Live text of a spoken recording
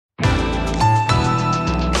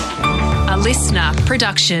listener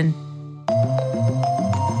production.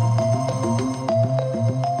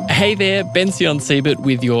 Hey there, Bension Siebert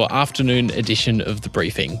with your afternoon edition of The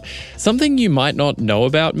Briefing. Something you might not know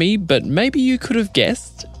about me, but maybe you could have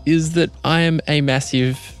guessed, is that I am a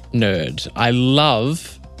massive nerd. I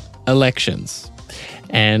love elections.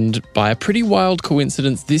 And by a pretty wild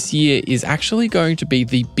coincidence, this year is actually going to be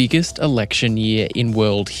the biggest election year in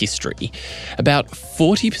world history. About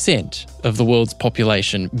 40% of the world's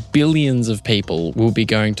population, billions of people, will be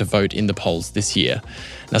going to vote in the polls this year.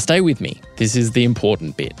 Now stay with me, this is the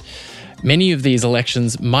important bit. Many of these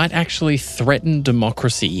elections might actually threaten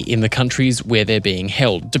democracy in the countries where they're being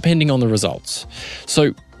held, depending on the results.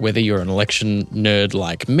 So whether you're an election nerd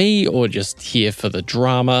like me or just here for the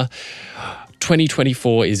drama,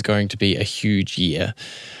 2024 is going to be a huge year.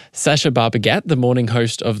 Sasha Barbagat, the morning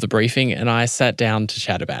host of The Briefing, and I sat down to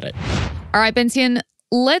chat about it. All right, Bension,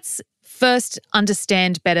 let's first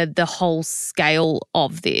understand better the whole scale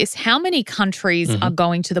of this. How many countries are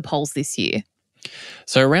going to the polls this year?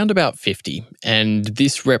 So around about 50, and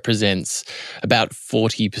this represents about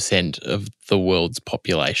 40% of the world's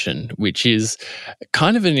population, which is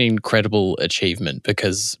kind of an incredible achievement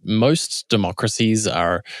because most democracies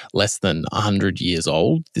are less than 100 years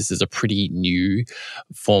old. This is a pretty new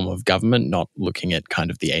form of government, not looking at kind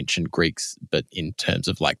of the ancient Greeks, but in terms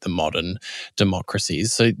of like the modern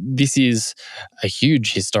democracies. So this is a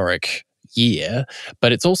huge historic year,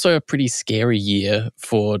 but it's also a pretty scary year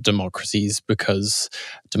for democracies because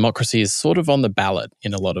democracy is sort of on the ballot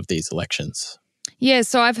in a lot of these elections. Yeah,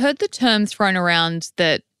 so I've heard the term thrown around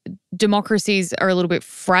that democracies are a little bit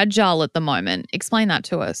fragile at the moment. Explain that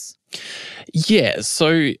to us. Yeah,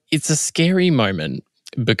 so it's a scary moment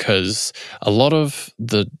because a lot of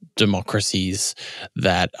the democracies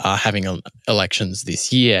that are having elections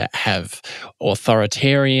this year have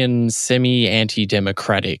authoritarian,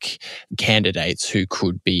 semi-anti-democratic candidates who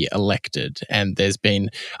could be elected. And there's been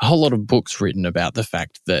a whole lot of books written about the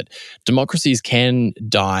fact that democracies can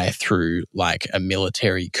die through like a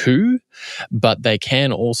military coup, but they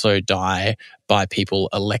can also die by people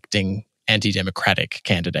electing anti-democratic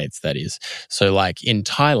candidates, that is. So like in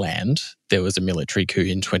Thailand, there was a military coup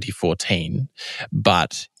in 2014,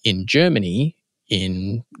 but in Germany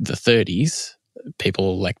in the 30s,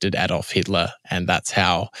 people elected Adolf Hitler, and that's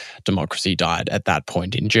how democracy died at that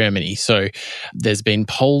point in Germany. So there's been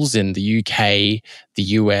polls in the UK, the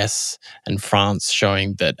US, and France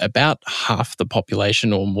showing that about half the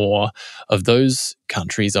population or more of those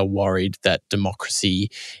countries are worried that democracy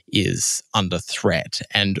is under threat.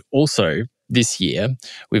 And also, this year,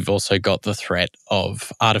 we've also got the threat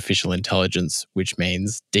of artificial intelligence, which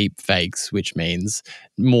means deep fakes, which means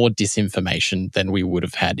more disinformation than we would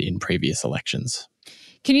have had in previous elections.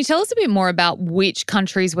 Can you tell us a bit more about which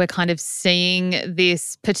countries we're kind of seeing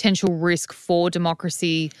this potential risk for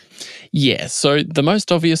democracy? Yeah, so the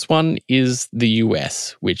most obvious one is the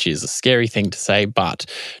US, which is a scary thing to say, but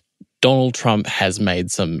Donald Trump has made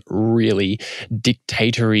some really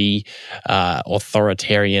dictatory,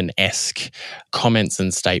 authoritarian-esque comments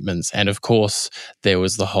and statements. And of course, there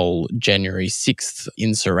was the whole January 6th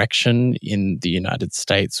insurrection in the United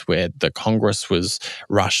States where the Congress was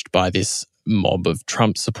rushed by this mob of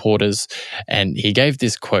Trump supporters. And he gave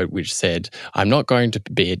this quote which said, "I'm not going to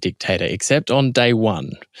be a dictator except on day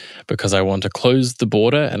one because I want to close the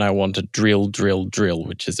border and I want to drill,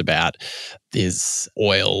 which is about his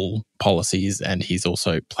oil policies. And he's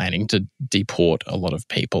also planning to deport a lot of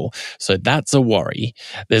people. So that's a worry.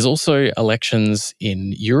 There's also elections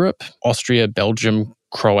in Europe, Austria, Belgium,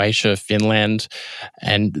 Croatia, Finland,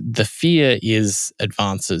 and the fear is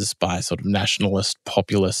advances by sort of nationalist,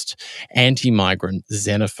 populist, anti-migrant,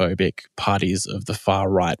 xenophobic parties of the far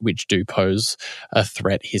right, which do pose a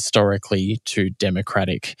threat historically to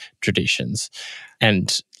democratic traditions.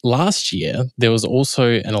 And last year, there was also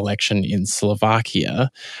an election in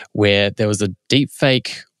Slovakia where there was a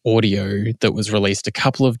deepfake audio that was released a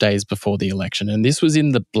couple of days before the election. And this was in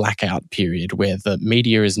the blackout period where the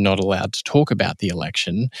media is not allowed to talk about the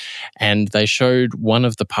election. And they showed one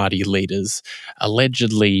of the party leaders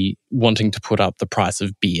allegedly wanting to put up the price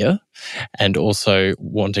of beer and also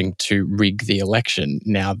wanting to rig the election.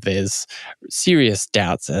 Now, there's serious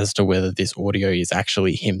doubts as to whether this audio is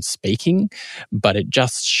actually him speaking, but it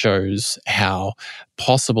just shows how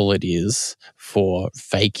possible it is for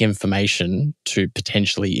fake information to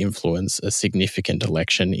potentially influence a significant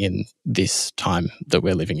election in this time that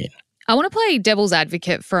we're living in. I want to play devil's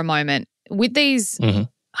advocate for a moment. With these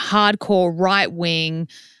hardcore right-wing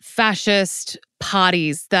fascist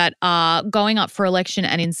parties that are going up for election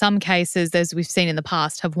and in some cases, as we've seen in the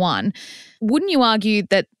past, have won, wouldn't you argue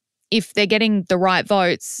that if they're getting the right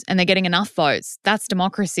votes and they're getting enough votes, that's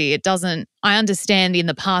democracy. I understand in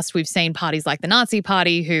the past we've seen parties like the Nazi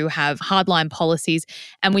Party who have hardline policies,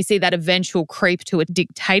 and we see that eventual creep to a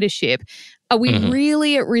dictatorship. Are we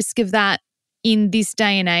really at risk of that in this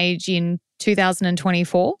day and age in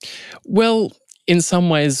 2024? Well, in some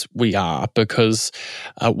ways we are, because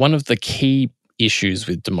one of the key issues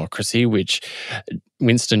with democracy, which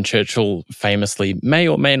Winston Churchill famously may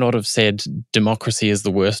or may not have said, democracy is the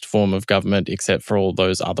worst form of government except for all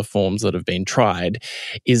those other forms that have been tried,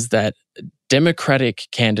 is that Democratic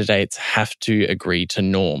candidates have to agree to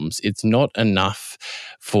norms. It's not enough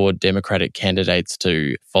for Democratic candidates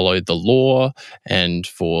to follow the law and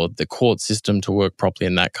for the court system to work properly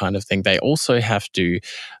and that kind of thing. They also have to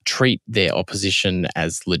treat their opposition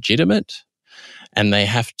as legitimate. And they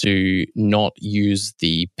have to not use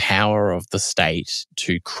the power of the state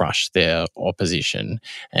to crush their opposition.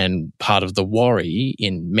 And part of the worry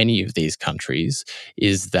in many of these countries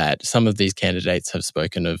is that some of these candidates have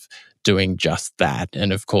spoken of doing just that.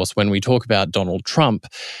 And of course, when we talk about Donald Trump,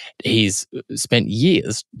 he's spent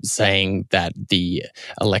years saying that the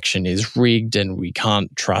election is rigged and we can't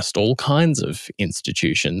trust all kinds of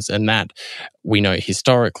institutions. And that, we know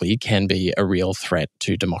historically, can be a real threat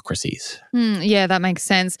to democracies. Yeah, that makes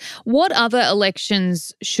sense. What other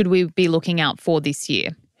elections should we be looking out for this year?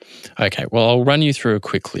 Okay, well, I'll run you through a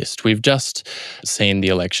quick list. We've just seen the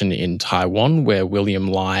election in Taiwan where William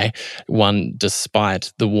Lai won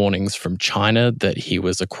despite the warnings from China that he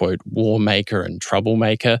was a, quote, war maker and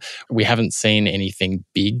troublemaker. We haven't seen anything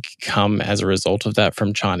big come as a result of that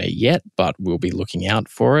from China yet, but we'll be looking out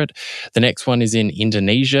for it. The next one is in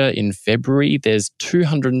Indonesia in February. There's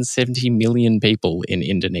 270 million people in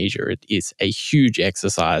Indonesia. It is a huge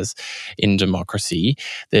exercise in democracy.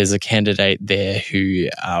 There's a candidate there who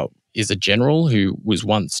is a general who was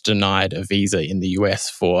once denied a visa in the US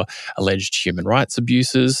for alleged human rights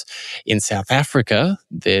abuses. In South Africa,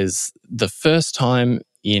 there's the first time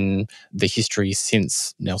in the history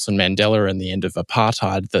since Nelson Mandela and the end of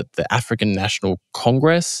apartheid that the African National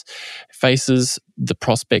Congress faces the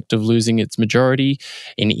prospect of losing its majority.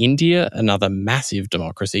 In India, another massive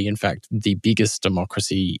democracy, in fact, the biggest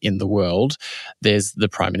democracy in the world, there's the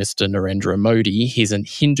Prime Minister Narendra Modi. He's a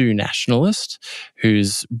Hindu nationalist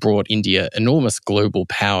who's brought India enormous global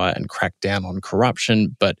power and cracked down on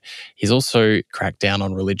corruption, but he's also cracked down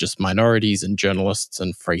on religious minorities and journalists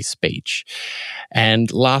and free speech.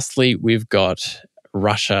 And lastly, we've got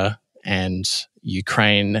Russia and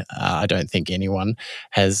Ukraine. I don't think anyone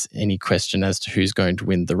has any question as to who's going to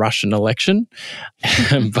win the Russian election,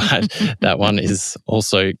 but that one is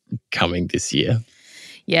also coming this year.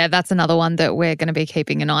 Yeah, that's another one that we're going to be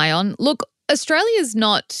keeping an eye on. Look, Australia's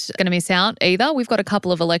not going to miss out either. We've got a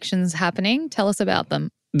couple of elections happening. Tell us about them.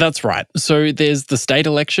 That's right. So there's the state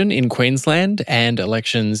election in Queensland and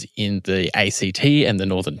elections in the ACT and the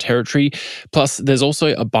Northern Territory. Plus, there's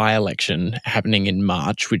also a by-election happening in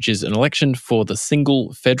March, which is an election for the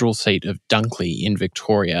single federal seat of Dunkley in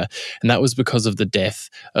Victoria. And that was because of the death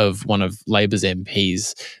of one of Labor's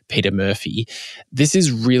MPs, Peter Murphy. This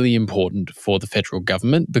is really important for the federal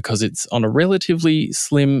government because it's on a relatively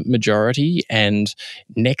slim majority, and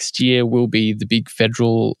next year will be the big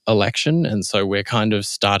federal election. And so we're kind of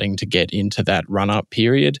starting to get into that run-up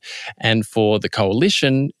period. And for the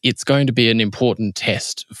coalition, it's going to be an important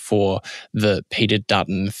test for the Peter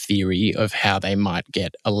Dutton theory of how they might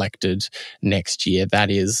get elected next year.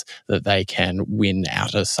 That is, that they can win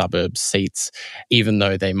outer suburb seats, even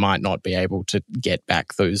though they might not be able to get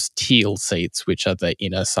back those teal seats, which are the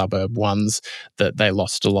inner suburb ones that they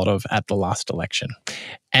lost a lot of at the last election.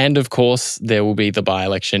 And of course, there will be the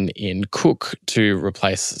by-election in Cook to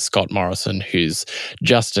replace Scott Morrison, who's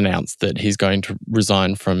just announced that he's going to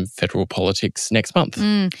resign from federal politics next month.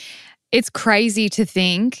 It's crazy to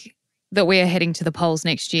think that we are heading to the polls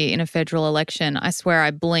next year in a federal election. I swear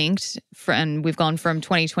I blinked and we've gone from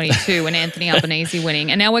 2022 and Anthony Albanese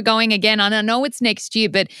winning. And now we're going again. And I know it's next year,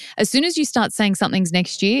 but as soon as you start saying something's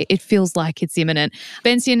next year, it feels like it's imminent.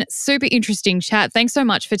 Bension, super interesting chat. Thanks so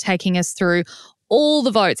much for taking us through all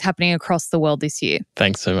the votes happening across the world this year.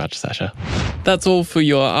 Thanks so much, Sasha. That's all for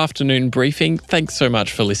your afternoon briefing. Thanks so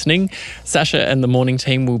much for listening. Sasha and the morning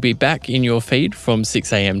team will be back in your feed from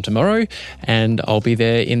 6 a.m. tomorrow, and I'll be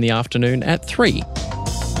there in the afternoon at 3.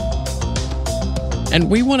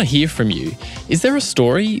 And we want to hear from you. Is there a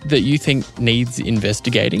story that you think needs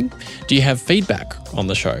investigating? Do you have feedback on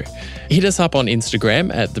the show? Hit us up on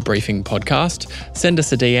Instagram at The Briefing Podcast, send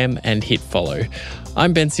us a DM and hit follow.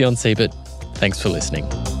 I'm Bension Siebert. Thanks for listening.